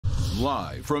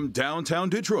Live from downtown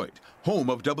Detroit,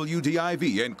 home of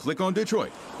WDIV and Click on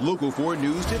Detroit, Local 4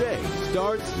 News Today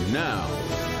starts now.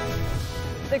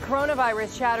 The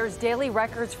coronavirus shatters daily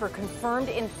records for confirmed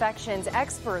infections.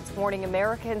 Experts warning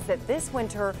Americans that this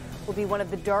winter will be one of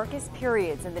the darkest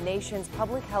periods in the nation's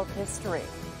public health history.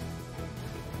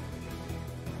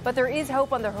 But there is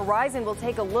hope on the horizon. We'll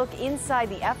take a look inside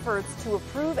the efforts to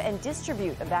approve and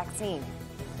distribute a vaccine.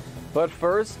 But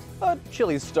first, a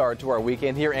chilly start to our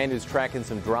weekend here. Andrew's tracking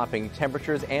some dropping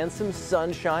temperatures and some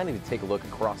sunshine. If you take a look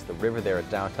across the river there at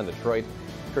downtown Detroit,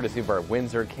 courtesy of our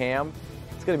Windsor cam.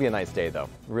 It's going to be a nice day, though. It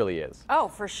really is. Oh,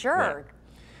 for sure. Yeah.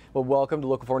 Well, welcome to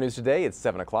Local 4 News Today. It's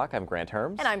 7 o'clock. I'm Grant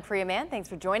Herms. And I'm Priya Mann. Thanks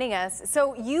for joining us.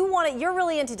 So you're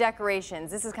really into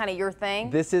decorations. This is kind of your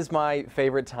thing? This is my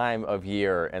favorite time of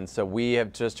year. And so we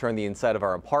have just turned the inside of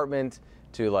our apartment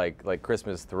to like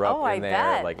Christmas throw up in there.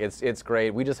 Bet. Like it's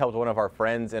great. We just helped one of our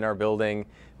friends in our building.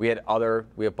 We have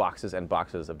boxes and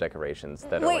boxes of decorations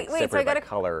that are separated by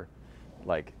color.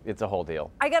 Like, it's a whole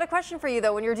deal. I got a question for you,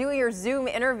 though. When you're doing your Zoom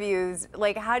interviews,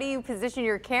 like, how do you position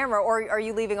your camera, or are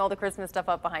you leaving all the Christmas stuff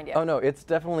up behind you? Oh, no, it's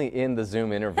definitely in the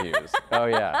Zoom interviews. Oh,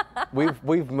 yeah.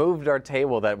 We've moved our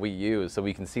table that we use so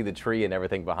we can see the tree and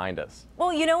everything behind us.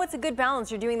 Well, you know, it's a good balance.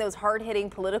 You're doing those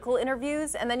hard-hitting political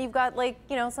interviews, and then you've got, like,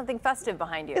 you know, something festive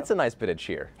behind you. It's a nice bit of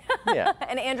cheer. Yeah.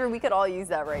 And, Andrew, we could all use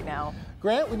that right now.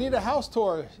 Grant, we need a house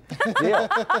tour. Deal.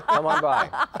 Come on by.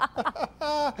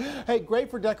 Hey,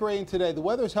 great for decorating today. The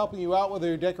weather is helping you out whether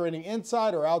you're decorating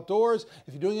inside or outdoors.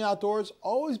 If you're doing it outdoors,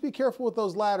 always be careful with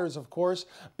those ladders, of course.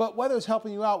 But weather is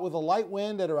helping you out with a light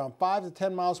wind at around 5 to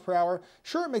 10 miles per hour.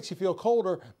 Sure, it makes you feel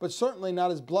colder, but certainly not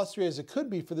as blustery as it could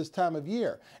be for this time of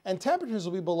year. And temperatures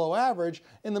will be below average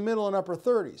in the middle and upper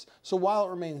 30s. So while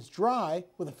it remains dry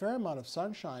with a fair amount of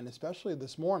sunshine, especially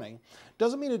this morning,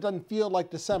 doesn't mean it doesn't feel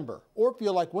like December or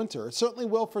feel like winter. It certainly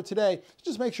will for today.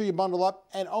 Just make sure you bundle up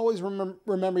and always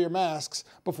remember your masks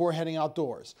before heading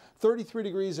outdoors. 33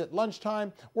 degrees at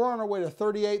lunchtime. We're on our way to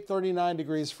 38, 39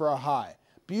 degrees for a high.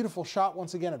 Beautiful shot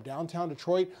once again of downtown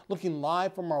Detroit, looking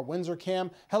live from our Windsor cam.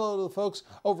 Hello to the folks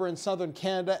over in southern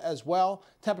Canada as well.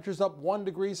 Temperatures up 1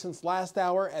 degree since last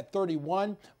hour at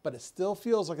 31, but it still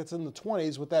feels like it's in the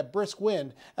 20s with that brisk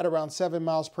wind at around 7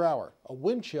 miles per hour. A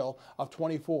wind chill of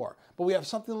 24. But we have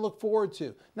something to look forward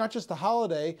to. Not just the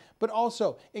holiday, but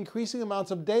also increasing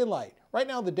amounts of daylight. Right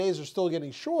now, the days are still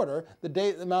getting shorter.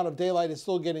 The amount of daylight is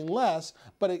still getting less,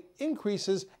 but it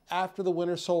increases after the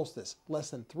winter solstice, less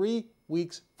than 3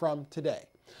 weeks from today.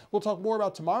 We'll talk more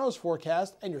about tomorrow's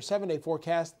forecast and your 7-day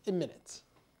forecast in minutes.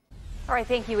 All right,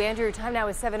 thank you, Andrew. Time now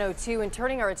is 7:02, and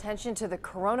turning our attention to the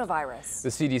coronavirus. The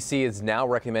CDC is now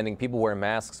recommending people wear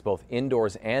masks both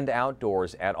indoors and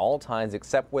outdoors at all times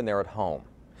except when they're at home.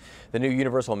 The new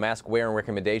universal mask wearing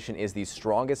recommendation is the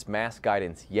strongest mask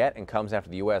guidance yet and comes after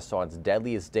the U.S. saw its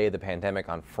deadliest day of the pandemic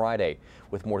on Friday,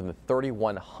 with more than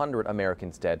 3,100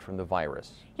 Americans dead from the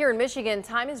virus. Here in Michigan,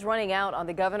 time is running out on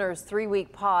the governor's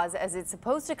 3-week pause as it's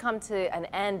supposed to come to an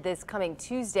end this coming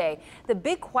Tuesday. The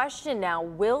big question now,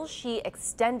 will she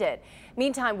extend it?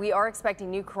 Meantime, we are expecting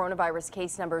new coronavirus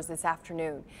case numbers this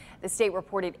afternoon. The state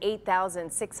reported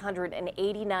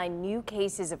 8,689 new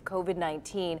cases of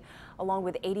COVID-19, along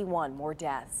with 81 more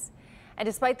deaths. And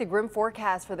despite the grim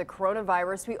forecast for the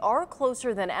coronavirus, we are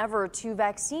closer than ever to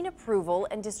vaccine approval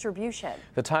and distribution.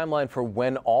 The timeline for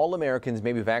when all Americans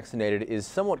may be vaccinated is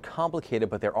somewhat complicated,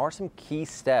 but there are some key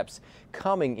steps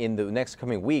coming in the next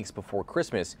coming weeks before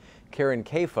Christmas. Karen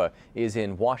Kafa is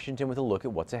in Washington with a look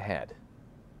at what's ahead.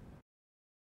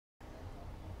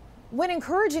 When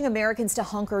encouraging Americans to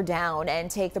hunker down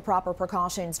and take the proper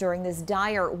precautions during this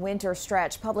dire winter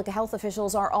stretch, public health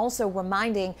officials are also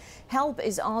reminding help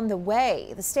is on the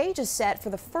way. The stage is set for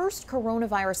the first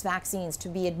coronavirus vaccines to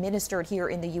be administered here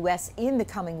in the U.S. in the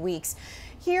coming weeks.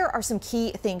 Here are some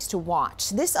key things to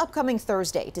watch. This upcoming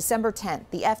Thursday, December 10th,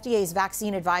 the FDA's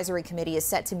Vaccine Advisory Committee is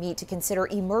set to meet to consider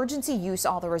emergency use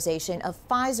authorization of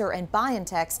Pfizer and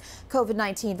BioNTech's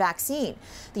COVID-19 vaccine.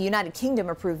 The United Kingdom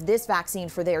approved this vaccine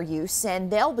for their use, and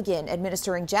they'll begin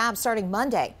administering jabs starting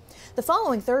Monday. The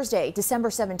following Thursday, December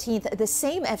 17th, the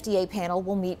same FDA panel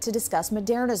will meet to discuss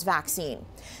Moderna's vaccine.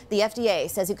 The FDA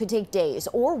says it could take days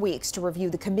or weeks to review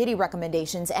the committee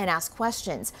recommendations and ask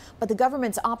questions, but the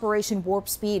government's Operation Warp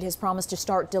Speed has promised to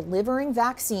start delivering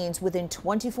vaccines within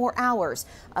 24 hours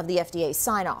of the FDA's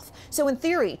sign-off. So in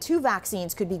theory, 2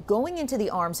 vaccines could be going into the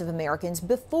arms of Americans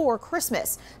before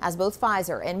Christmas, as both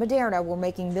Pfizer and Moderna were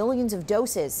making millions of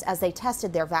doses as they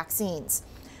tested their vaccines.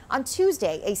 On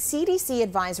Tuesday, a CDC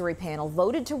advisory panel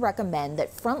voted to recommend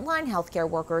that frontline healthcare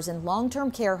workers and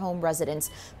long-term care home residents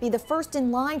be the first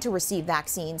in line to receive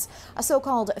vaccines, a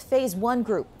so-called phase 1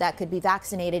 group that could be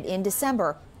vaccinated in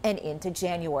December and into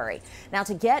January. Now,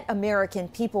 to get American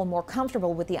people more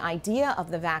comfortable with the idea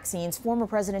of the vaccines, former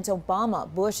Presidents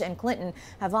Obama, Bush, and Clinton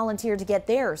have volunteered to get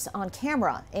theirs on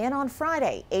camera. And on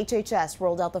Friday, HHS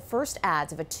rolled out the first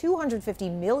ads of a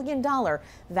 $250 million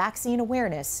vaccine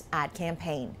awareness ad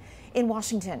campaign. In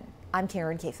Washington, I'm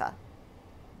Karen Kefa.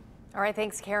 All right,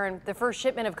 thanks, Karen. The first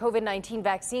shipment of COVID-19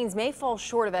 vaccines may fall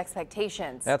short of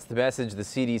expectations. That's the message the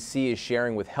CDC is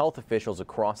sharing with health officials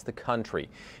across the country.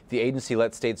 The agency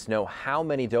let states know how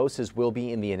many doses will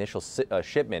be in the initial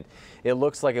shipment. It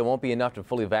looks like it won't be enough to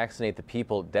fully vaccinate the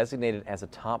people designated as a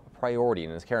top priority.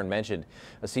 And as Karen mentioned,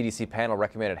 a CDC panel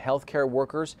recommended healthcare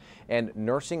workers and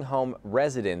nursing home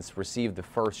residents receive the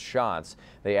first shots.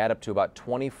 They add up to about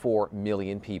 24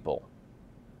 million people.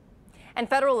 And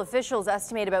federal officials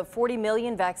estimate about 40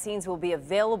 million vaccines will be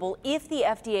available if the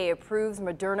FDA approves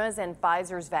Moderna's and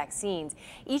Pfizer's vaccines.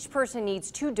 Each person needs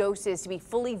 2 doses to be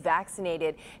fully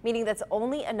vaccinated, meaning that's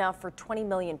only enough for 20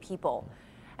 million people.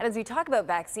 And as we talk about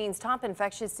vaccines, top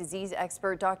infectious disease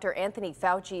expert Dr. Anthony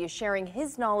Fauci is sharing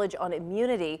his knowledge on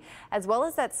immunity, as well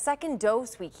as that second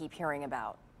dose we keep hearing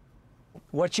about.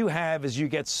 What you have is you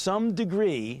get some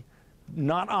degree,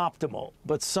 not optimal,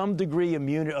 but some degree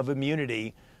of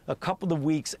immunity a couple of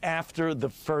weeks after the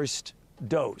first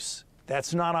dose.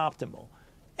 That's not optimal.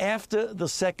 After the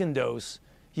second dose,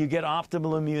 you get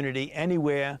optimal immunity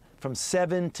anywhere from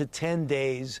 7 to 10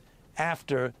 days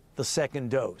after the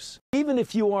second dose. Even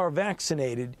if you are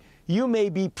vaccinated, you may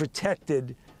be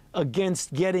protected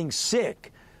against getting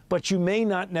sick, but you may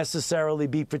not necessarily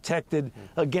be protected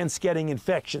against getting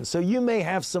infection. So you may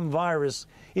have some virus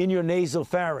in your nasal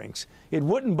pharynx. It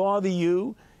wouldn't bother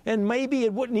you, and maybe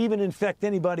it wouldn't even infect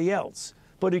anybody else,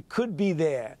 but it could be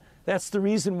there. That's the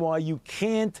reason why you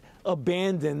can't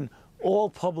abandon all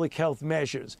public health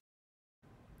measures.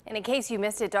 And in case you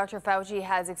missed it, Dr. Fauci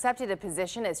has accepted a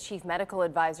position as chief medical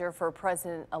advisor for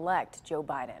President-elect Joe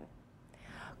Biden.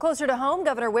 Closer to home,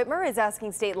 Governor Whitmer is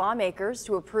asking state lawmakers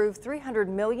to approve $300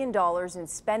 million in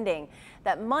spending.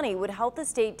 That money would help the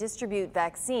state distribute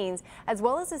vaccines, as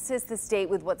well as assist the state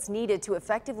with what's needed to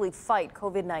effectively fight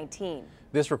COVID-19.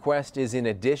 This request is in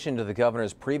addition to the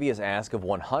governor's previous ask of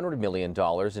 $100 million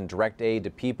in direct aid to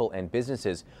people and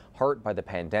businesses hurt by the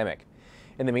pandemic.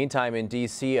 In the meantime, in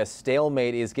D.C., a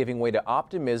stalemate is giving way to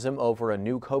optimism over a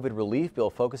new COVID relief bill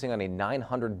focusing on a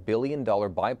 $900 billion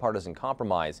bipartisan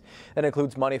compromise that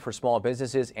includes money for small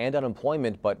businesses and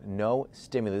unemployment, but no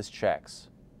stimulus checks.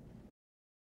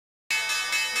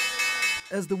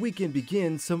 As the weekend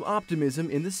begins, some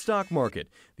optimism in the stock market.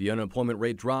 The unemployment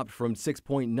rate dropped from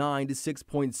 6.9 to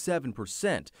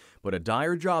 6.7%, but a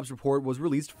dire jobs report was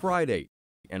released Friday,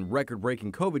 and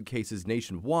record-breaking COVID cases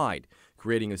nationwide,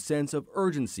 creating a sense of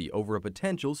urgency over a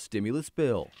potential stimulus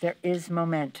bill. There is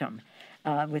momentum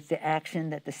with the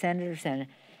action that the senators and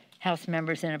House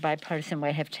members in a bipartisan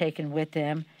way have taken with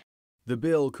them. The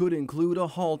bill could include a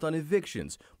halt on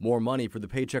evictions, more money for the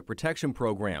Paycheck Protection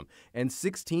Program, and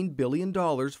 $16 billion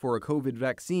for a COVID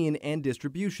vaccine and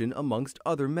distribution, amongst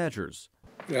other measures.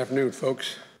 Good afternoon,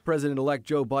 folks. President-elect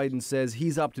Joe Biden says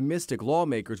he's optimistic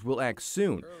lawmakers will act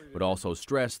soon, but also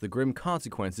stressed the grim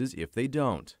consequences if they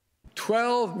don't.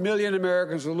 12 million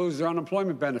Americans will lose their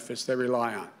unemployment benefits they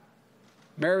rely on.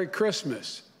 Merry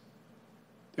Christmas.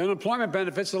 The unemployment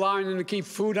benefits allowing them to keep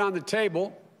food on the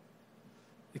table,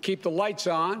 to keep the lights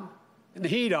on and the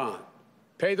heat on,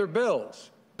 pay their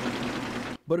bills.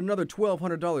 But another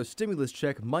 $1,200 stimulus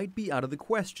check might be out of the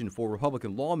question for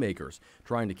Republican lawmakers,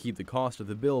 trying to keep the cost of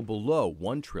the bill below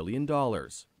 $1 trillion.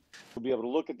 We'll be able to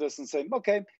look at this and say,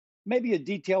 okay, maybe a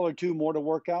detail or two more to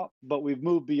work out, but we've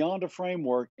moved beyond a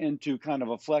framework into kind of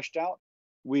a fleshed out.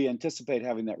 We anticipate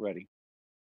having that ready.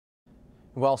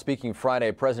 While speaking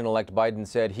Friday, President-elect Biden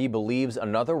said he believes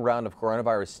another round of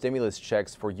coronavirus stimulus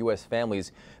checks for U.S.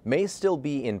 families may still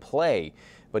be in play,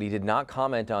 but he did not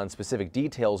comment on specific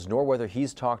details nor whether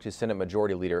he's talked to Senate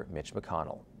Majority Leader Mitch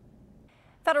McConnell.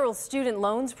 Federal student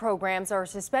loans programs are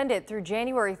suspended through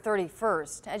January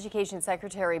 31st. Education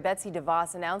Secretary Betsy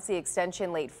DeVos announced the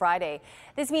extension late Friday.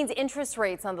 This means interest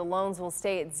rates on the loans will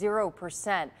stay at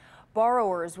 0%.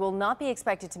 Borrowers will not be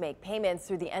expected to make payments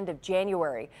through the end of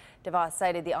January. DeVos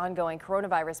cited the ongoing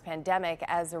coronavirus pandemic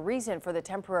as a reason for the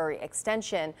temporary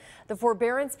extension. The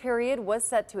forbearance period was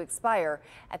set to expire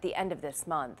at the end of this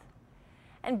month.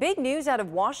 And big news out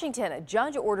of Washington. A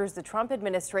judge orders the Trump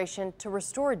administration to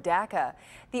restore DACA.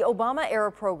 The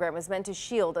Obama-era program was meant to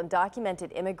shield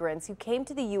undocumented immigrants who came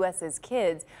to the U.S. as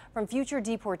kids from future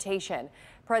deportation.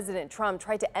 President Trump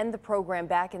tried to end the program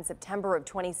back in September of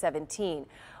 2017.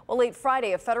 Well, late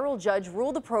Friday, a federal judge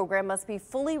ruled the program must be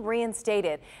fully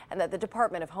reinstated and that the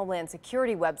Department of Homeland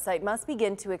Security website must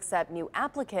begin to accept new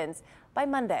applicants by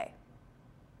Monday.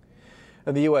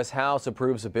 And the U.S. House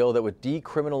approves a bill that would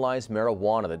decriminalize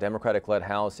marijuana. The Democratic-led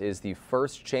House is the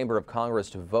first chamber of Congress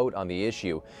to vote on the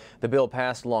issue. The bill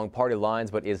passed along party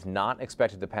lines but is not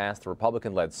expected to pass the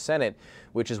Republican-led Senate,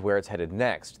 which is where it's headed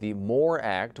next. The MORE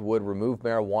Act would remove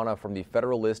marijuana from the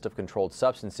federal list of controlled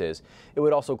substances. It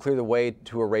would also clear the way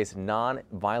to erase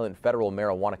non-violent federal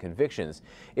marijuana convictions.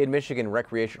 In Michigan,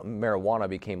 recreational marijuana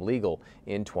became legal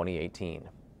in 2018.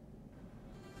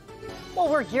 Well,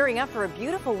 we're gearing up for a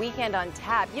beautiful weekend on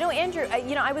tap. You know, Andrew,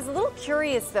 I was a little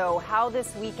curious, though, how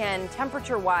this weekend,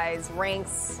 temperature-wise,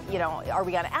 ranks. You know, are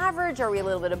we on average? Are we a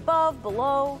little bit above,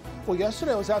 below? Well,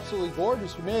 yesterday was absolutely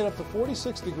gorgeous. We made it up to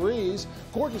 46 degrees,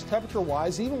 gorgeous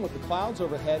temperature-wise, even with the clouds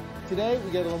overhead. Today,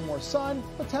 we get a little more sun,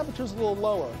 but temperature's a little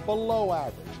lower, below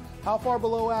average. How far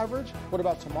below average? What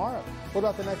about tomorrow? What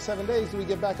about the next 7 days? Do we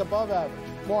get back above average?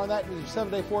 More on that in your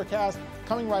 7-day forecast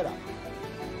coming right up.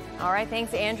 All right,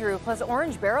 thanks, Andrew. Plus,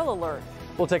 orange barrel alert.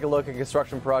 We'll take a look at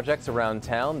construction projects around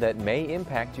town that may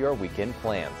impact your weekend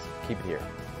plans. Keep it here.